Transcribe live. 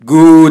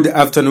Good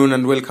afternoon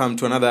and welcome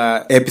to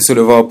another episode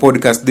of our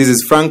podcast. This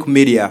is Frank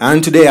Media,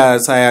 and today,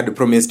 as I had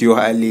promised you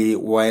early,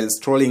 while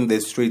strolling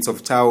the streets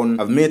of town,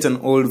 I've met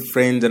an old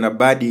friend and a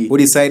buddy who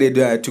decided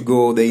to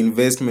go the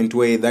investment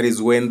way. That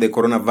is when the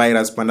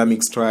coronavirus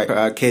pandemic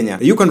struck Kenya.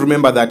 You can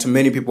remember that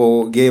many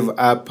people gave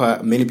up,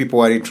 many people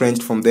were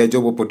retrenched from their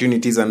job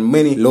opportunities, and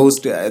many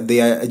lost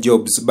their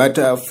jobs. But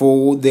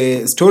for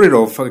the story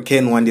of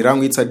Ken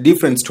Wandirangu, it's a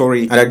different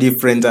story and a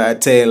different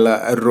tale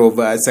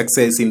of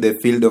success in the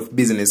field of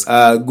business.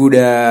 Good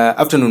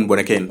afternoon,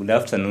 Bwana Ken. Good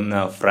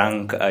afternoon,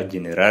 Frank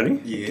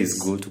Generali. Yes. It is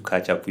good to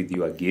catch up with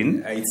you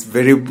again. It's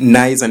very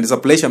nice and it's a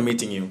pleasure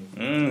meeting you.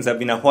 It's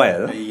been a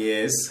while.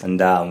 Yes.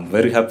 And I'm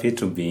very happy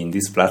to be in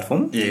this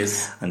platform.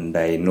 Yes. And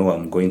I know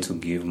I'm going to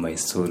give my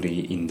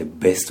story in the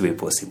best way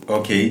possible.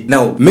 Okay.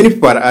 Now, many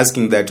people are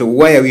asking that,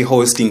 why are we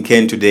hosting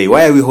Ken today?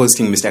 Why are we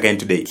hosting Mr. Ken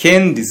today?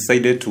 Ken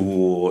decided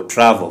to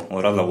travel,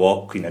 or rather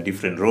walk in a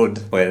different road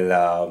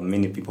while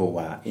many people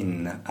were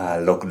in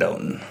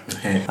lockdown.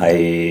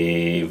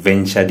 I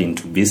ventured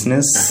into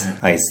business.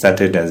 I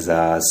started as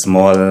a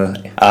small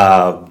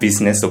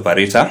business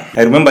operator.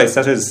 I remember I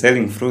started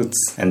selling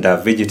fruits and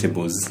vegetables.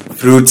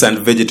 Fruits and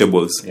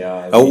vegetables.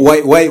 Yeah.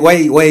 Why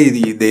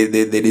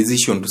the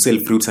decision to sell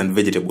fruits and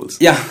vegetables?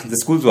 Yeah, the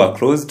schools were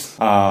closed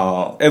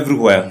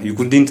everywhere. You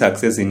couldn't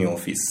access any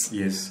office.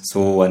 Yes.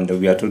 So, and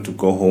we are told to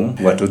go home.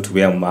 We are told to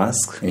wear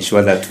masks,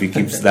 ensure that we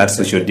keep that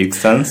social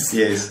distance.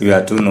 Yes. We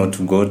are told not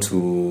to go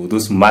to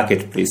those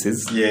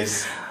marketplaces.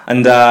 Yes.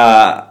 And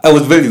I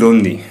was very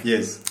lonely.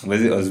 Yes. I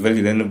was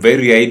very lonely,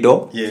 very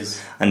idle. Yes.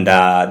 And the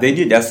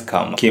idea just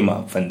came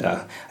up, and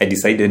I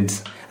decided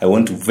I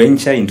want to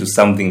venture into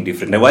something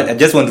different. I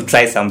just want to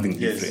try something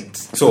different.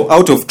 So,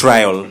 out of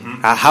trial,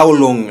 how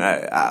long?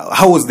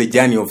 How was the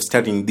journey of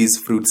starting this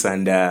fruits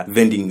and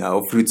vending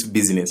fruits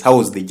business? How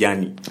was the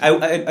journey?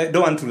 I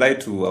don't want to lie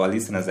to our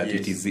listeners that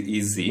it is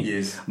easy.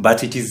 Yes.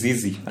 But it is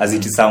easy as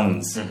it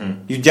sounds.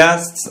 You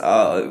just,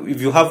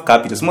 if you have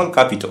capital, small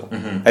capital.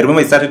 I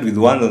remember I started with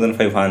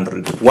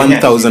 1,500.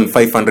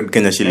 1,500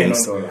 Kenya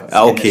shillings. Okay.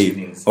 Kenya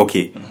shillings.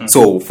 Okay.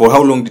 So, for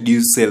how long did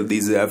you sell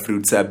this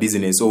fruits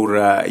business,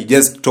 or you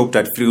just stopped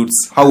at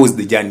fruits? How was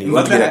the journey?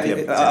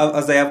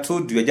 As I have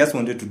told you, I just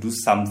wanted to do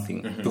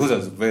something because I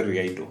was very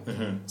idle.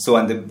 So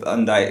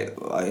and I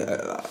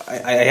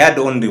had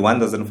only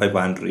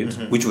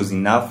 1,500, which was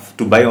enough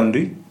to buy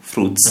only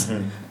fruits.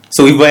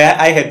 So if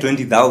I had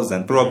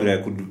 20,000, probably I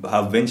could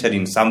have ventured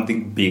in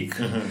something big.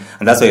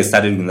 And that's why I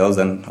started with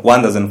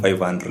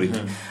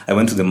 1,500. I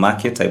went to the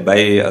market, I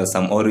buy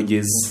some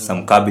oranges,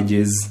 some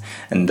cabbages,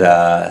 and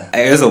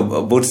I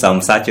also bought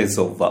some sachets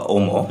of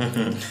Omo.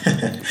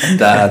 And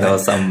there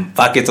was some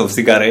packets of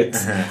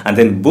cigarettes. And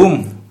then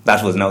boom,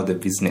 that was now the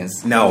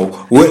business.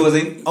 Now, it was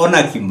in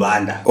Ona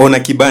Kibanda. Ona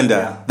Kibanda.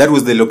 Yeah. That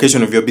was the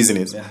location of your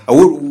business. Yeah.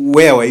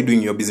 Where were you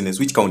doing your business?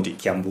 Which county?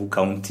 Kiambu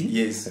County.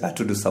 Yes.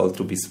 Gatudu South,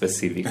 to be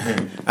specific.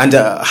 And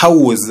how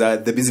was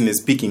the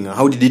business picking?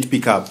 How did it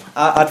pick up?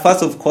 At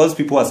first, of course,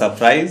 people were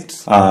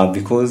surprised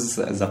because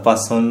as a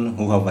person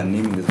who have a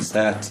name in the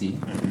society,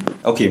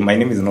 okay, my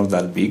name is not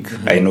that big.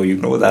 I know you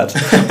know that,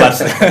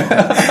 but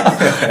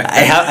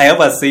I have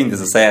a say in the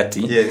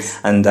society. Yes.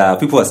 And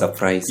people were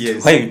surprised.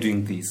 Yes. Why are you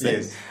doing this?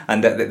 Yes.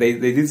 And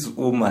this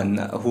woman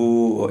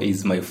who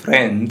is my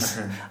friend,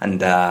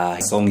 and a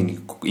song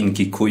in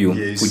Kikuyu,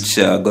 yes, which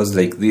goes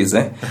like this: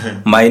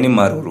 Maini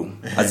Maruru.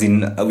 As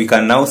in, we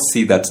can now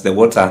see that the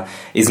water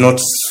is not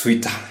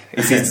sweeter.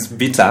 It's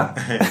bitter.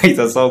 It's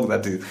a song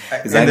that is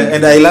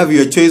and I love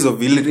your choice of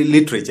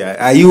literature.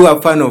 Are you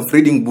a fan of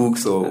reading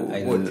books or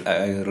what?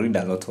 I read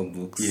a lot of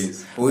books.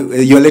 Yes.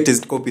 Your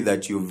latest copy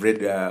that you've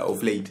read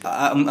of late?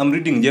 I'm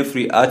reading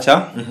Jeffrey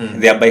Archer.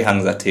 Thereby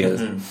Hangs a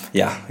Tale.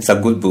 Yeah, it's a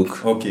good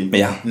book. Okay.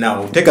 Yeah.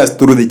 Now take us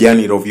through the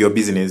journey of your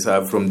business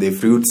from the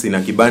fruits in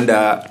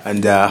Akibanda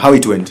and how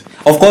it went.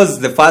 Of course,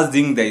 the first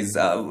thing there is,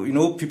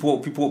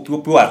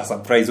 people are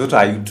surprised. What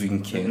are you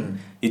doing, Ken?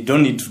 You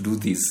don't need to do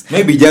this.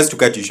 Maybe just to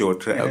cut you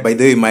short. By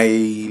the way, my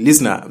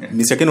listener,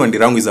 Mr. Ken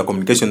Wandirangu is a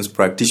communications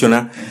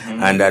practitioner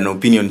and an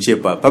opinion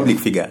shaper, public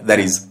figure. That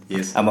is.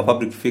 Yes. I'm a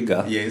public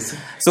figure. Yes.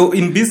 So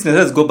in business,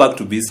 let's go back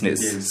to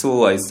business. Yes.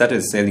 So I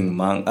started selling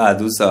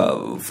those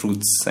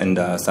fruits and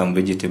some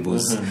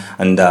vegetables.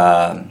 And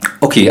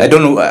okay, I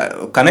don't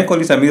know. Can I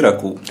call it a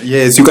miracle?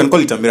 Yes, you can call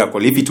it a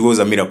miracle if it was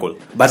a miracle.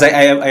 But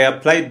I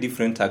applied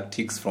different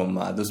tactics from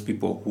those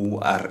people who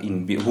are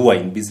in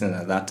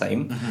business at that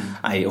time.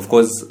 Of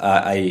course,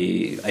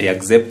 I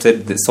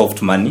accepted the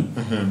soft money.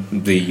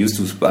 They used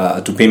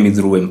to pay me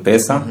through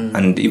M-Pesa,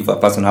 and if a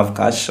person have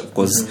cash, of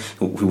course,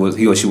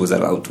 he or she was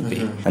allowed to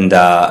pay, and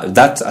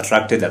that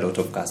attracted a lot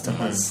of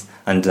customers.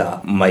 And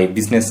my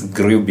business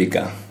grew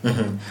bigger.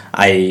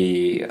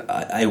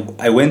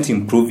 I went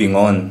improving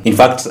on. In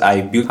fact, I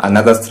built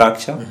another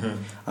structure.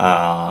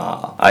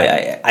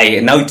 I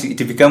now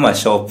it became a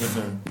shop.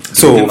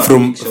 So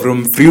from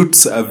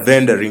fruits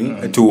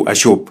vendoring to a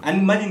shop.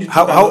 And imagine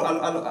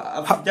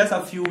How just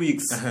a few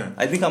weeks,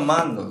 I think a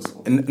month or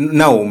so.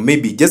 Now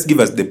maybe just give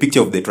us the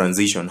picture of the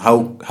transition.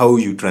 How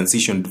you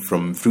transitioned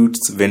from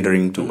fruits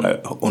vendoring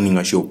to owning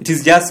a shop. It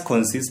is just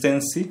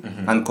consistency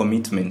and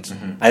commitment.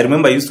 I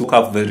remember I used to wake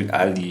up very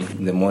early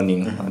in the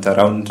morning at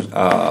around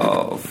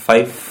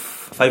 5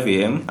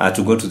 a.m.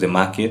 To go to the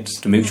market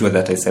to make sure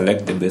that I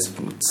select the best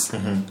fruits.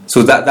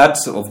 So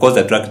that of course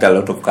attracted a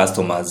lot of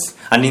customers.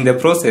 And in the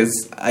process,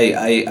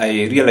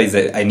 I realized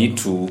that I need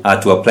to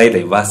apply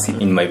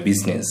diversity in my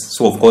business.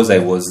 So of course I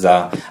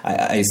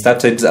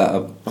started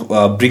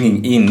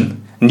bringing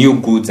in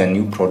new goods and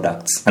new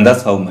products, and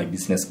that's how my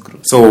business grew.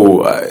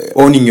 So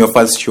owning your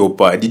first shop,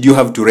 did you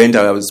have to rent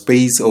a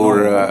space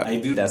or? I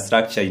built a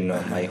structure in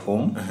my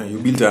home. You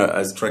built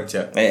a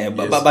structure. Yes.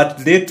 But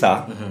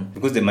later,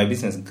 because my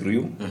business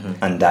grew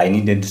and I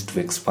needed to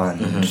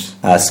expand,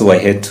 so I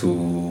had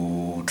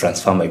to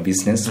transfer my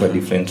business to a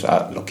different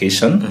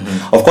location.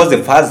 Of course,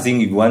 the first thing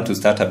you want to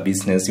start a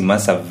business, you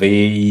must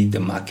survey the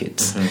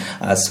market.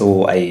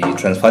 So I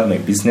transferred my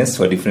business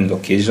to a different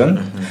location,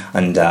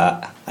 and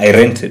I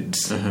rented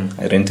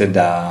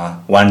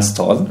one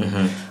stall.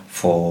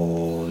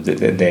 For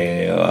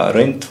the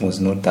rent was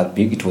not that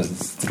big. It was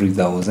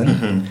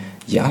 3,000.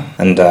 Yeah,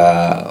 and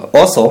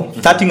also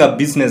starting a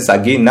business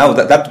again now.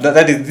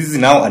 This is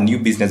now a new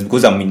business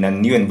because I'm in a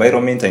new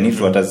environment. I need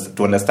to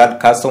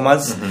understand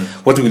customers.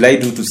 What will I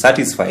do to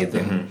satisfy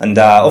them? And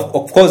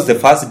of course, the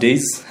first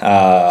days.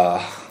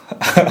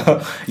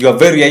 You are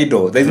very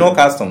idle. There's no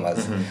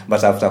customers.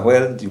 But after a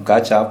while, you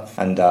catch up,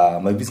 and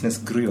my business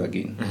grew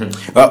again.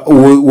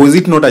 Was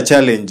it not a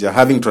challenge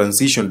having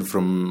transitioned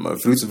from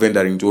fruits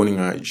vendoring to owning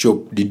a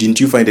shop? Didn't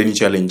you find any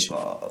challenge?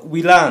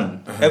 We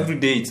learn every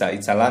day.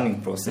 It's a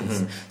learning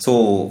process.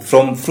 So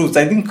from fruits,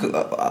 I think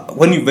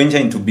when you venture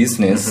into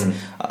business,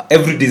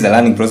 every day is a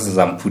learning process.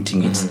 I'm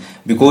putting it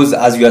because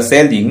as you are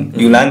selling,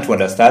 you learn to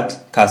understand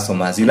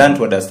customers. You learn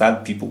to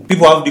understand people.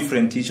 People have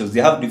different issues.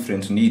 They have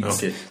different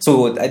needs. Okay.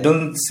 So I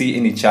don't see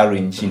any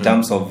challenge in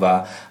terms of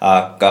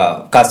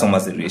customer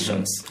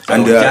relations.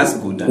 And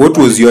just good. What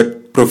was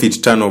your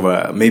profit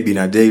turnover, maybe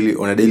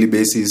on a daily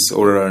basis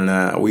or on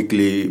a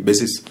weekly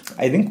basis?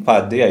 I think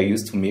per day I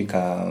used to make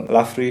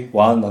roughly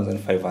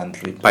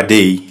 1,500 per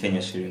day.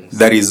 Kenya shillings.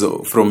 That is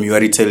from your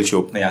retail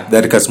shop. Yeah.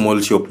 That is a small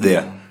shop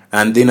there.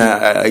 And then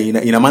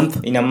in a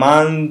month? In a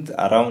month,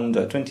 around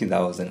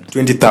 20,000.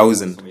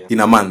 20,000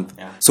 in a month.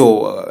 Yeah.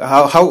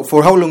 So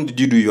for how long did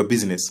you do your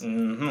business?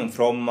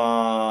 From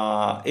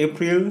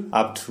April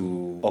up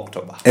to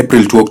October.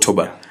 April to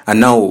October. Yeah. And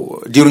now,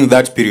 during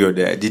that period,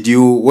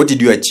 what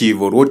did you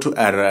achieve, or what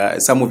are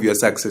some of your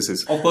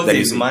successes? Of course, there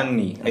is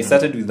money. I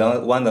started with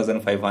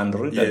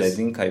 1,500, and I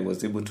think I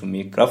was able to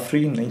make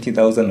roughly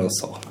 90,000 or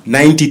so.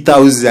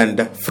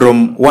 90,000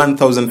 from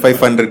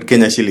 1,500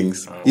 Kenya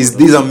shillings. Is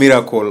this a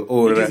miracle,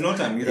 or it is not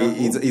a miracle?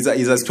 It's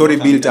a story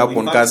built up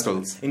on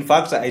castles? In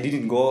fact, I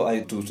didn't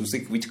go to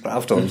seek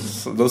witchcraft or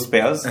those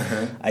spells.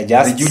 I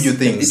just the juju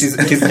things.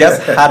 It is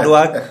just hard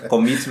work,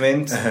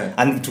 commitment,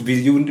 and to be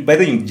you. By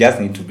the way, you just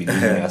need to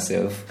believe in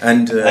yourself,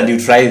 and you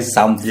try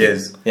something.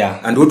 Yes, yeah.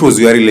 And what was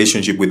your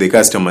relationship with the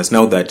customers?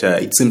 Now that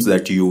it seems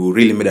that you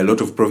really made a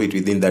lot of profit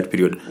within that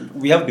period.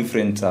 We have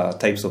different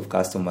types of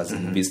customers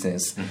in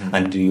business,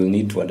 and you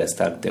need to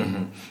understand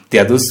them.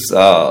 There are those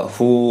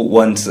who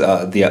want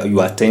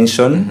your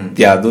attention.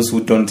 There are those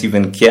who don't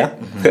even care.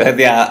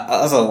 There are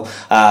also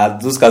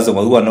those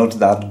customers who are not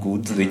that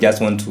good. They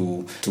just want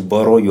to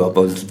borrow your,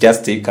 to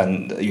just take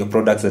your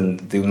products, and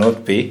they will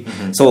not pay.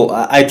 So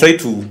I try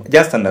to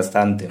just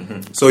understand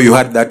them. So you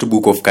had that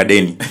book of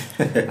Kadeni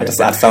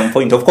at some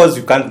point. Of course,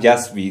 you can't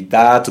just be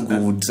that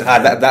good,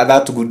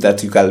 that good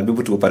that you can be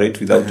able to operate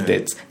without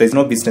debt. There's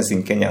no business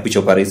in Kenya which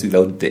operates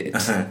without debt.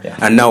 Yeah.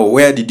 And now,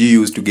 where did you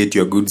use to get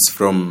your goods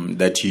from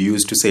that you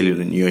used to sell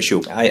in your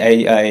shop?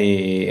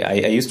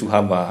 I used to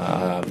have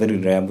a very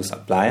reliable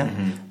supplier.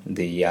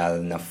 They are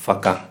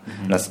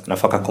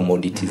Nafaka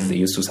Commodities. They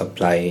used to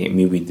supply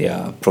me with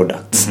their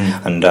products,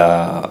 and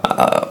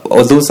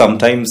although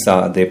sometimes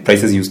the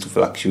prices used to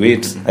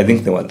fluctuate, I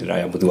think they were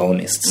reliable, they were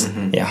honest.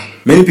 Yeah.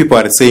 Many people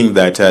are saying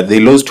that they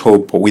lost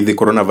hope with the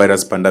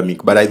coronavirus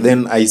pandemic, but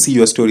I see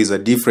your story is a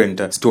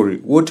different story.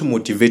 What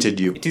motivated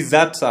you? It is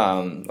that,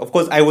 of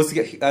course, I was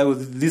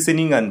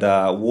listening and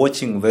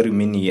watching very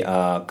many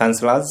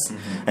counselors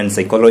and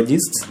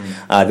psychologists.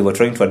 They were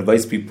trying to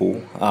advise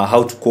people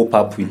how to cope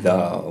up with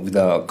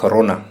the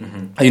corona.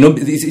 You know,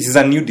 this is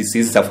a new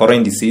disease, it's a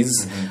foreign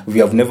disease. We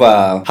have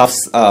never have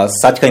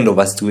such kind of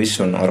a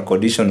situation or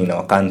condition in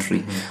our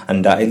country.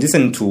 And I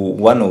listened to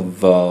one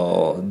of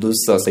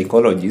those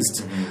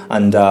psychologists,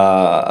 and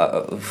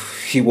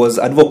he was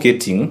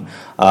advocating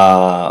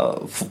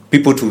for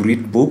people to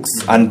read books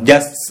and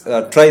just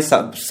try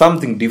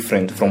something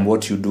different from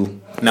what you do.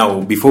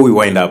 Now, before we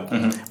wind up,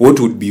 what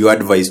would be your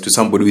advice to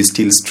somebody who is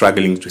still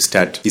struggling to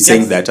start? He's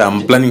saying that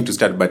I'm planning to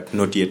start, but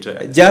not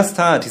yet. Just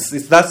start.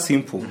 It's that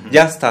simple.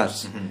 Just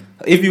start.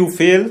 If you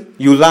fail,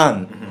 you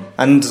learn.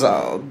 And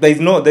there's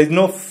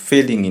no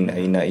failing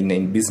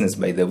in business,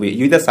 by the way.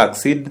 You either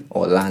succeed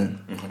or learn.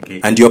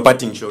 Okay. And your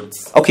parting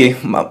shots. Okay,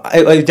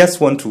 I just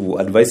want to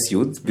advise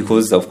you,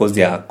 because of course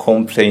there are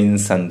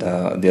complaints, and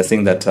they are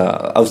saying that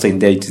outside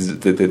there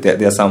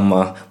there are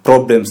some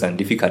problems and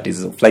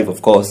difficulties of life,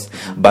 of course,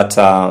 but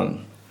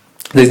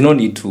there's no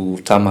need to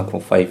tarmac for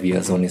 5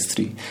 years,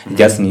 honestly. You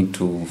just need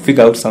to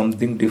figure out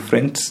something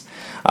different,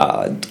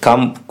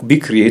 be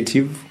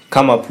creative,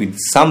 come up with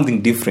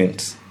something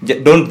different.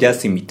 Don't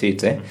just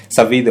imitate.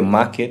 Survey the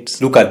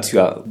market. Look at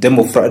your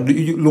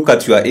look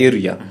at your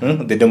area,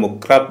 the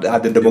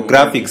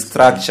demographic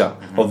structure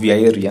of your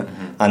area,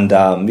 and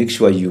make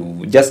sure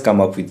you just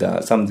come up with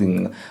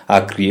something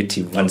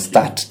creative and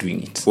start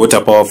doing it. What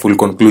a powerful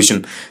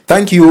conclusion.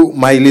 Thank you,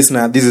 my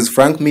listener. This is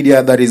Frank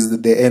Media. That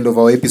is the end of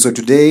our episode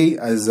today.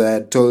 As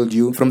I told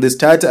you from the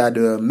start, I had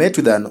met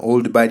with an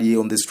old buddy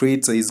on the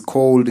streets. He's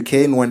called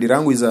Ken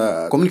Wandirangu. He's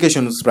a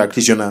communications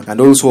practitioner and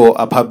also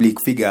a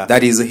public figure.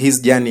 That is his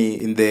journey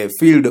in the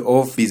field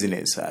of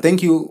business.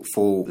 Thank you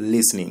for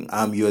listening.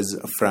 I'm yours,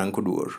 Frank Odur.